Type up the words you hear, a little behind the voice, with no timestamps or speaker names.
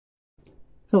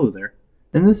Hello there.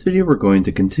 In this video we're going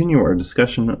to continue our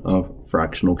discussion of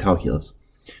fractional calculus.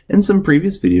 In some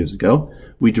previous videos ago,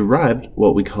 we derived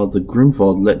what we called the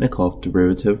Grunwald-Letnikov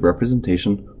derivative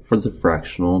representation for the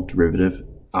fractional derivative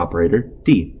operator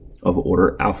d of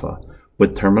order alpha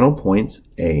with terminal points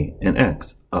a and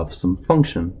x of some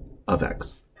function of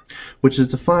x, which is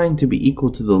defined to be equal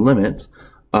to the limit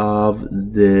of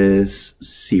this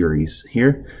series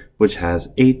here, which has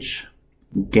h,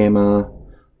 gamma,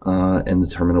 and the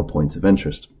terminal points of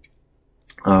interest.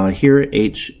 Here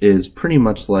h is pretty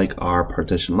much like our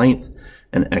partition length,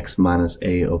 and x minus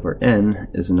a over n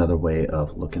is another way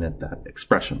of looking at that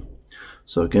expression.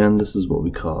 So again, this is what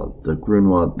we call the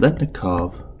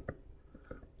Grunwald-Letnikov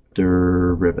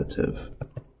derivative.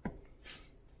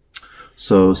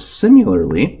 So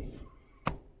similarly,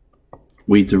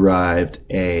 we derived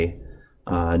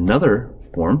another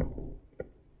form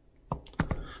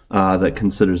that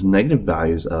considers negative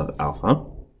values of alpha.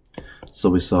 So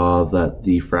we saw that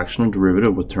the fractional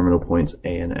derivative with terminal points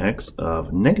a and x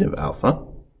of negative alpha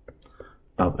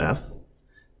of f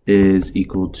is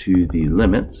equal to the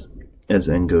limit as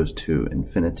n goes to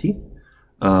infinity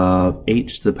of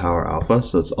h to the power alpha,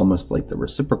 so it's almost like the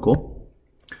reciprocal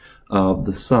of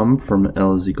the sum from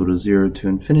L is equal to 0 to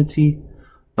infinity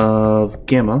of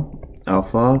gamma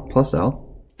alpha plus L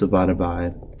divided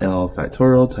by L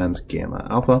factorial times gamma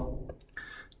alpha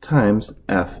times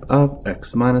f of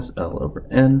x minus L over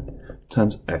n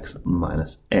times x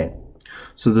minus a.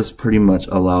 So this pretty much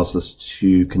allows us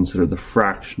to consider the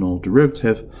fractional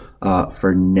derivative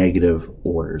for negative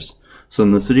orders. So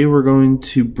in this video we're going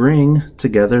to bring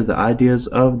together the ideas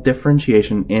of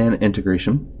differentiation and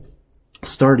integration,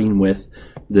 starting with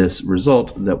this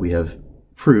result that we have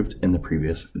proved in the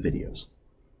previous videos.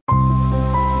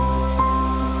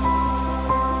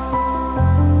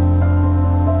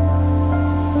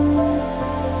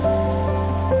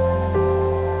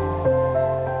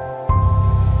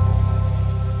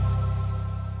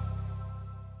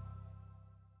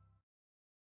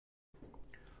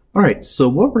 Alright, so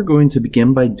what we're going to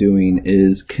begin by doing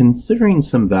is considering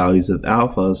some values of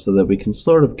alpha so that we can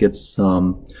sort of get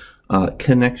some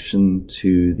connection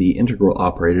to the integral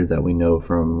operator that we know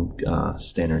from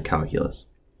standard calculus.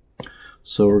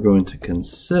 So we're going to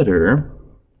consider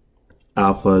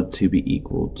alpha to be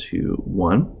equal to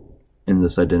 1 in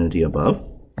this identity above.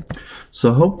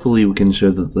 So hopefully we can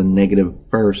show that the negative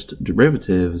first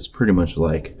derivative is pretty much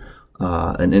like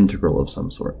an integral of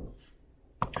some sort.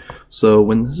 So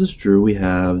when this is true, we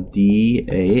have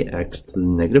dAx to the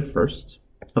negative first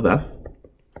of f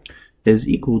is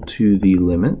equal to the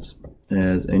limit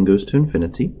as n goes to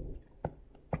infinity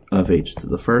of h to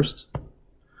the first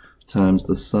times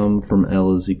the sum from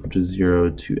L is equal to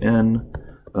 0 to n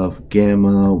of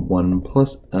gamma 1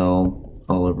 plus L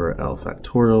all over L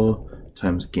factorial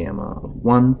times gamma of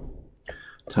 1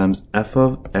 times f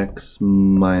of x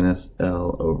minus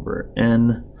L over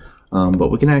n.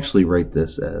 But we can actually write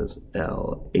this as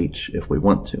LH if we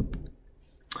want to.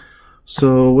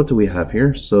 So what do we have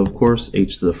here? So of course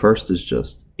h to the first is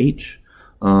just h.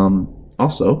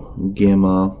 Also,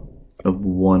 gamma of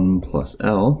 1 plus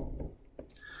L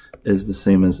is the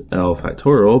same as L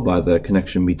factorial by the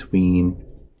connection between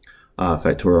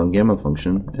factorial and gamma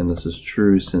function, and this is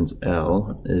true since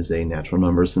L is a natural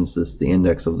number, since this is the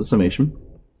index of the summation.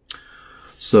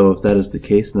 So if that is the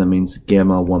case, then that means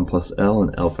gamma 1 plus L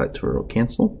and L factorial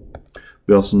cancel.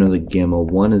 We also know that gamma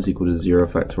 1 is equal to 0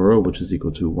 factorial, which is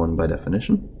equal to 1 by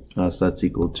definition. So that's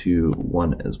equal to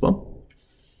 1 as well.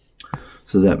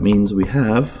 So that means we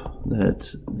have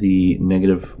that the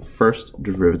negative first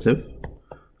derivative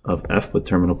of f with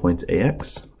terminal points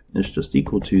ax is just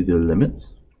equal to the limit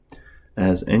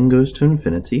as n goes to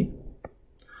infinity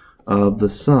of the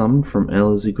sum from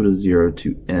L is equal to 0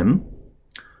 to m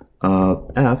of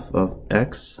f of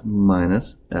x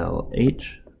minus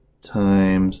LH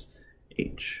times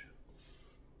h.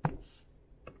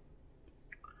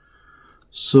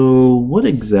 So what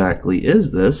exactly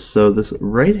is this? So this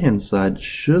right hand side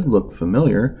should look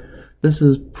familiar. This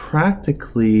is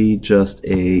practically just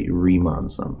a Riemann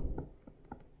sum.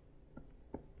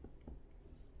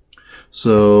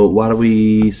 So why do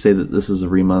we say that this is a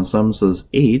Riemann sum? So this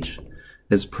h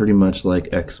is pretty much like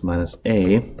x minus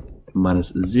a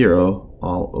minus 0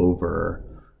 all over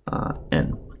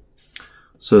n.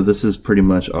 So this is pretty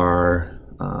much our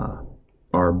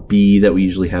b that we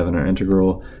usually have in our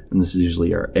integral, and this is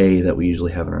usually our a that we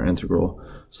usually have in our integral.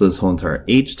 So this whole entire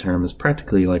h term is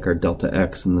practically like our delta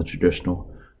x in the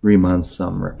traditional Riemann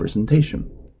sum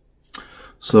representation.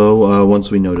 So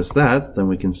once we notice that, then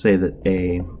we can say that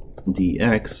a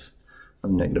dx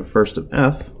of negative first of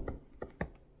f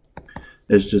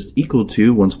is just equal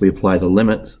to, once we apply the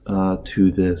limit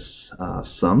to this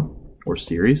sum or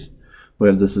series, we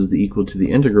have this is the equal to the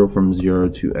integral from 0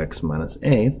 to x minus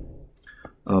a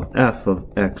of f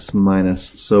of x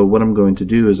minus, so what I'm going to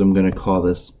do is I'm going to call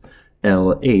this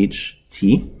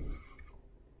LHT.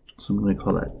 So I'm going to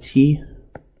call that t,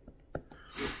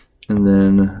 and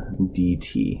then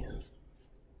dt.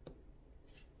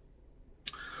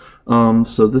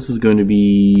 So this is going to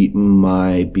be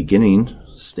my beginning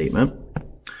statement.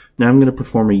 Now I'm going to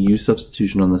perform a u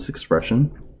substitution on this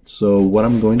expression. So what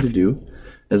I'm going to do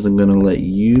is I'm going to let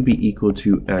u be equal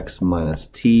to x minus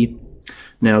t.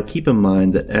 Now keep in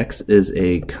mind that x is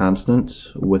a constant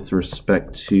with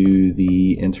respect to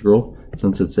the integral,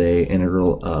 since it's a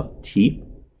integral of t.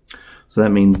 So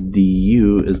that means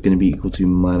du is going to be equal to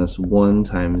minus 1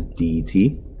 times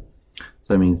dt.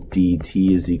 So that means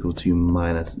dt is equal to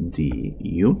minus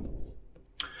du.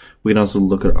 We can also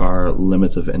look at our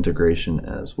limits of integration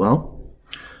as well.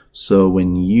 So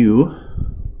when u,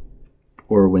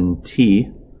 or when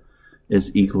t,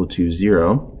 is equal to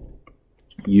 0,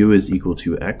 u is equal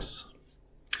to x.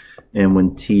 And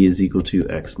when t is equal to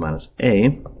x minus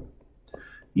a,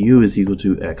 u is equal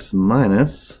to x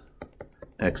minus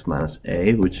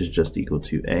a, which is just equal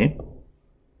to a.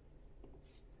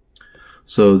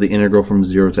 So the integral from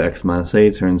 0 to x minus a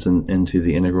turns into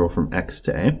the integral from x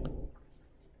to a.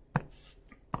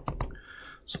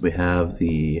 So we have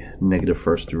the negative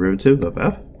first derivative of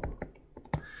f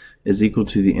is equal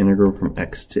to the integral from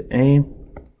x to a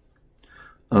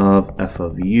of f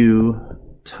of u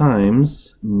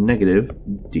times negative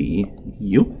du.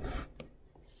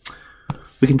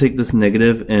 We can take this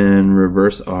negative and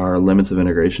reverse our limits of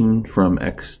integration from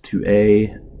x to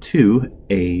a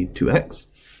to x.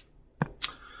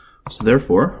 So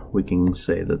therefore, we can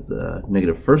say that the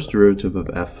negative first derivative of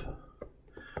f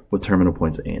with terminal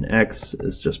points a and x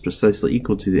is just precisely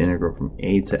equal to the integral from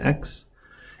a to x.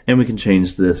 And we can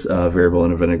change this variable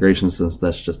of integration, since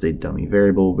that's just a dummy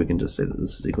variable. We can just say that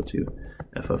this is equal to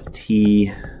f of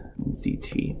t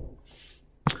dt.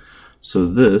 So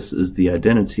this is the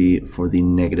identity for the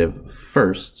negative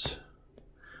first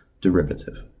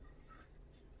derivative,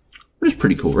 which is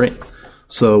pretty cool, right?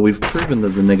 So we've proven that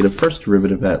the negative first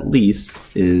derivative at least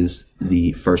is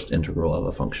the first integral of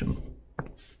a function.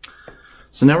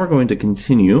 So now we're going to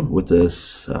continue with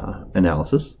this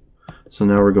analysis. So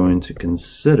now we're going to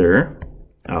consider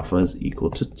alpha is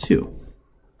equal to 2.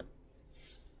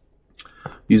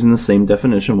 Using the same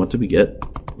definition, what do we get?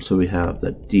 So we have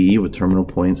that d with terminal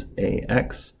points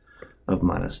ax of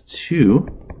minus 2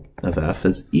 of f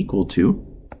is equal to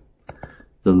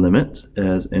the limit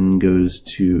as n goes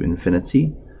to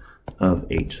infinity of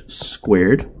h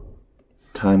squared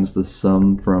times the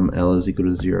sum from L is equal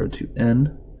to 0 to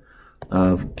n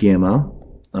of gamma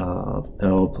of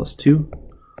L plus 2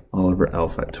 all over L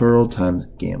factorial times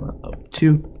gamma of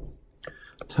 2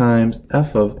 times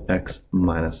f of x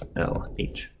minus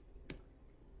LH.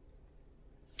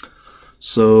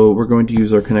 So we're going to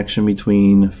use our connection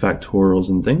between factorials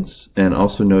and things, and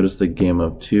also notice that gamma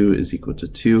of 2 is equal to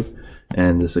 2,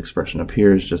 and this expression up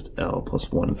here is just L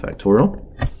plus 1 factorial.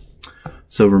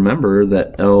 So remember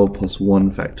that L plus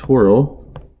 1 factorial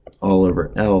all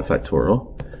over L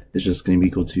factorial is just going to be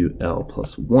equal to L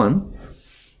plus 1.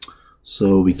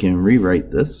 So we can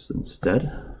rewrite this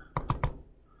instead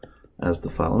as the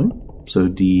following. So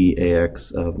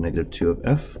dAx of negative 2 of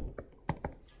f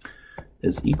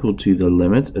is equal to the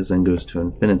limit as n goes to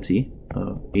infinity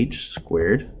of h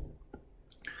squared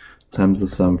times the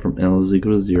sum from L is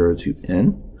equal to 0 to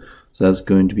n. So that's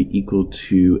going to be equal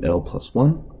to L plus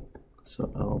 1.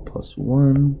 So L plus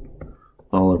 1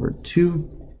 all over 2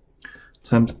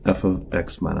 times f of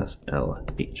x minus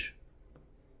LH.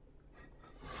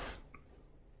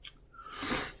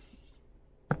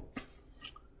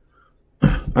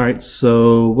 Alright,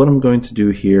 so what I'm going to do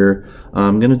here,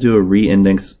 I'm going to do a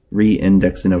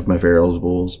re-indexing of my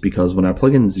variables, because when I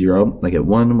plug in 0, I get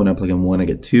 1. When I plug in 1, I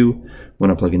get 2. When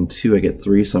I plug in 2, I get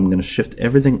 3. So I'm going to shift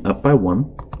everything up by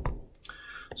 1.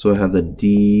 So I have the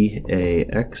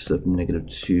dAx of negative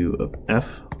 2 of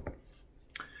f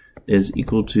is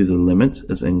equal to the limit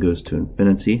as n goes to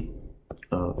infinity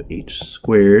of h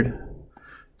squared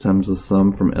times the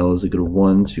sum from L is equal to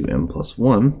 1 to n plus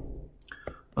 1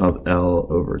 of L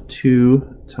over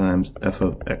 2 times f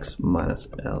of x minus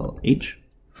LH.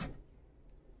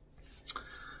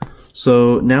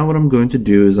 So now what I'm going to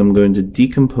do is I'm going to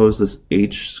decompose this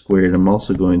h squared. I'm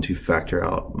also going to factor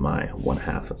out my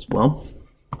 1/2 as well.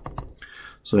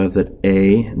 So I have that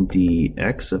a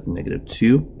dx of negative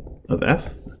 2 of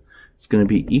f is going to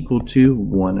be equal to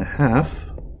 1/2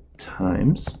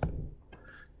 times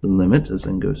the limit as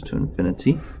n goes to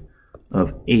infinity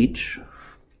of h.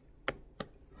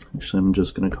 Actually, I'm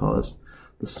just going to call this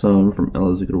the sum from L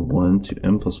is equal to 1 to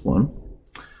n plus 1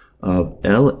 of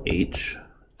LH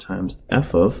times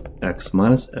f of x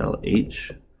minus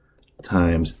LH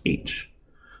times h.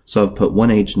 So I've put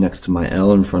one h next to my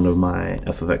L in front of my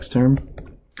f of x term,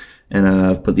 and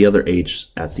I've put the other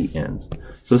h at the end.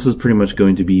 So this is pretty much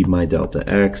going to be my delta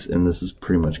x, and this is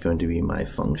pretty much going to be my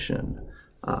function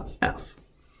f.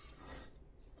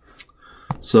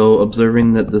 So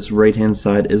observing that this right-hand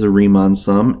side is a Riemann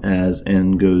sum as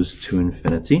n goes to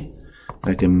infinity,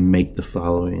 I can make the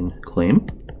following claim.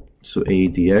 So a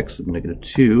dx of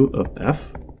 -2 of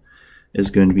f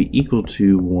is going to be equal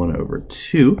to 1 over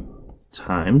 2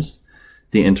 times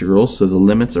the integral. So the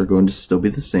limits are going to still be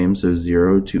the same, so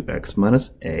 0 to x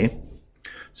minus a.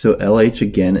 So LH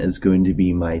again is going to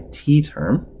be my t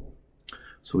term.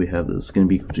 So we have this is going to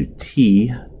be equal to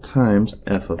t times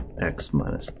f of x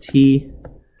minus t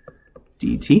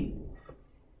dt.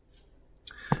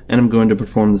 And I'm going to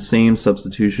perform the same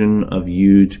substitution of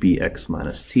u to be x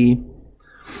minus t.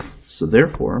 So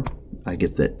therefore, I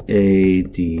get that a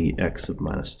dx of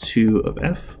 -2 of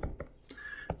f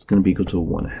is going to be equal to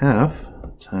 1/2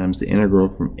 times the integral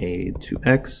from a to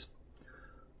x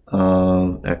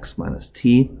of x minus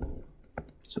t.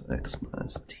 So x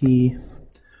minus t.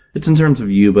 It's in terms of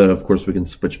u, but of course we can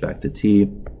switch back to t,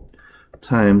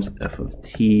 times f of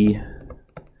t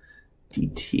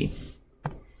dt.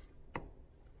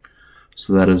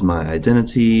 So that is my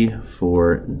identity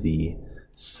for the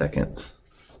second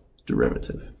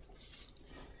derivative.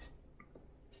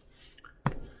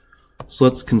 So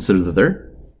let's consider the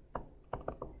third.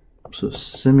 So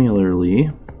similarly,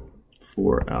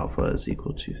 for alpha is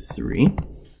equal to 3.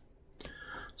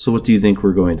 So what do you think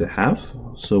we're going to have?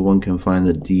 So one can find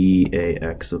that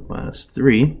dax of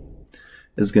 -3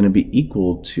 is going to be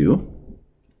equal to,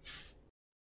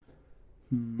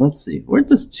 let's see, where did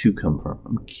this 2 come from?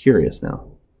 I'm curious now.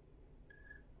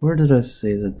 Where did I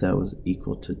say that that was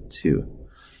equal to 2?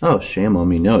 Oh, shame on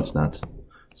me. No, it's not.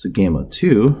 So gamma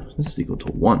 2, this is equal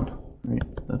to 1.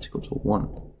 Right? That's equal to 1.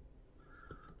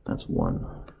 That's 1.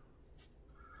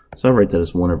 So I'll write that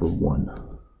as 1 over 1.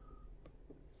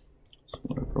 So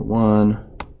 1 over 1.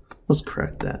 Let's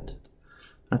correct that.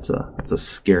 That's a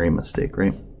scary mistake,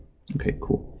 right? Okay,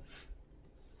 cool.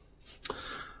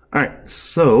 Alright,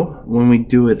 so when we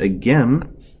do it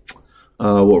again,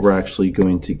 what we're actually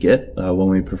going to get when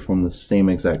we perform the same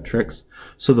exact tricks.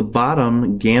 So the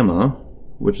bottom gamma,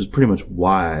 which is pretty much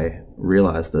why I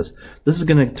realized this is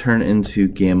going to turn into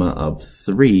gamma of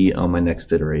 3 on my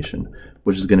next iteration,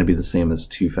 which is going to be the same as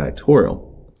 2 factorial.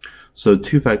 So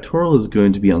 2 factorial is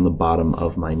going to be on the bottom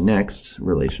of my next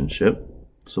relationship.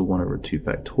 So 1 over 2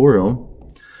 factorial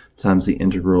times the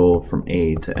integral from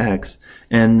a to x,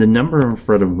 and the number in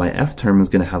front of my f term is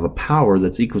going to have a power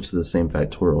that's equal to the same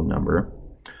factorial number.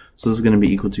 So this is going to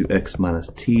be equal to x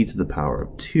minus t to the power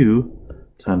of 2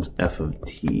 times f of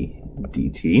t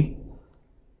dt.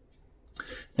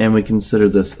 And we consider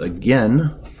this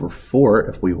again for 4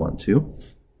 if we want to.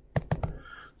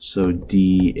 So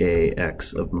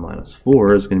dax of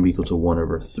 -4 is going to be equal to 1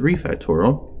 over 3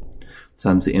 factorial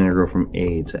times the integral from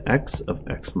a to x of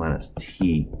x minus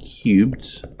t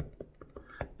cubed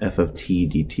f of t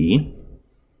dt.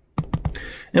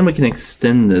 And we can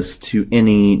extend this to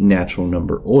any natural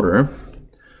number order.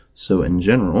 So in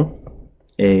general,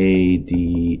 a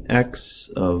dx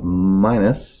of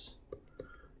minus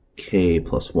k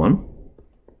plus 1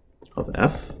 of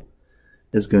f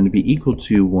is going to be equal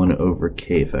to 1 over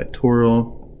k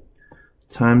factorial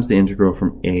times the integral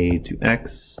from a to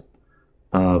x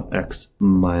of x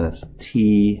minus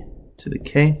t to the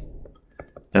k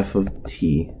f of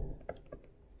t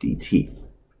dt.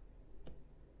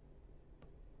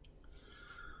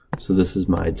 So this is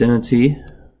my identity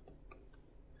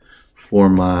for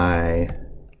my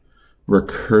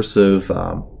recursive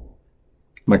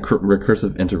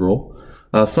recursive integral.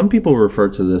 Some people refer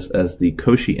to this as the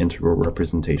Cauchy integral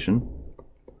representation.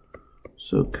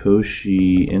 So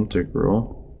Cauchy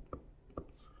integral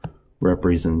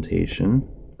representation,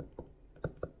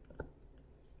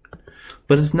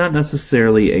 but it's not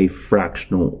necessarily a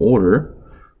fractional order.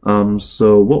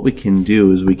 So what we can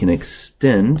do is we can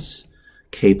extend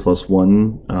k plus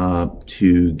 1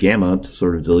 to gamma to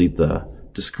sort of delete the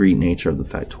discrete nature of the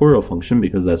factorial function,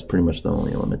 because that's pretty much the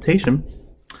only limitation.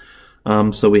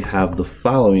 So we have the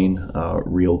following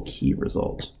real key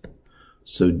result.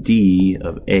 So d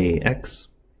of ax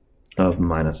of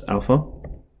minus alpha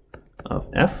of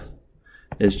f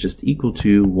is just equal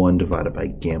to 1 divided by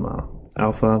gamma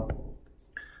alpha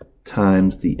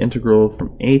times the integral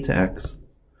from a to x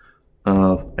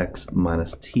of x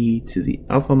minus t to the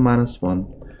alpha minus 1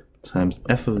 times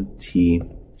f of t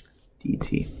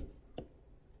dt.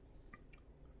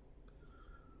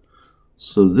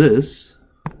 So this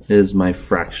is my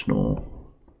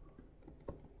fractional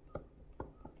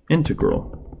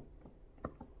integral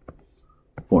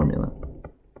formula,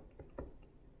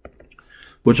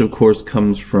 which of course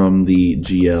comes from the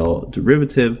GL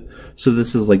derivative. So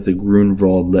this is like the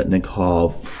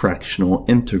Grunwald-Letnikov fractional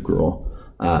integral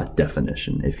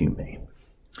definition, if you may.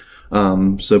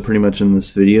 So pretty much in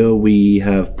this video we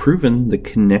have proven the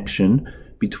connection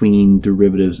between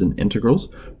derivatives and integrals.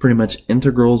 Pretty much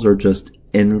integrals are just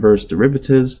inverse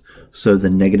derivatives, so the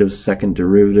negative second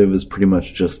derivative is pretty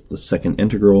much just the second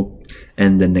integral,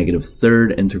 and the negative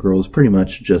third integral is pretty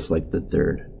much just like the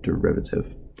third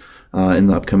derivative. In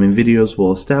the upcoming videos,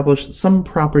 we'll establish some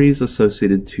properties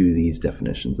associated to these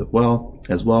definitions as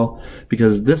well,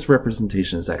 because this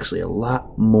representation is actually a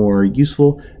lot more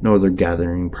useful in order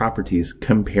gathering properties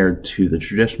compared to the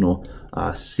traditional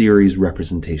series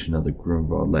representation of the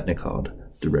Grunwald-Letnikov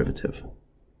derivative.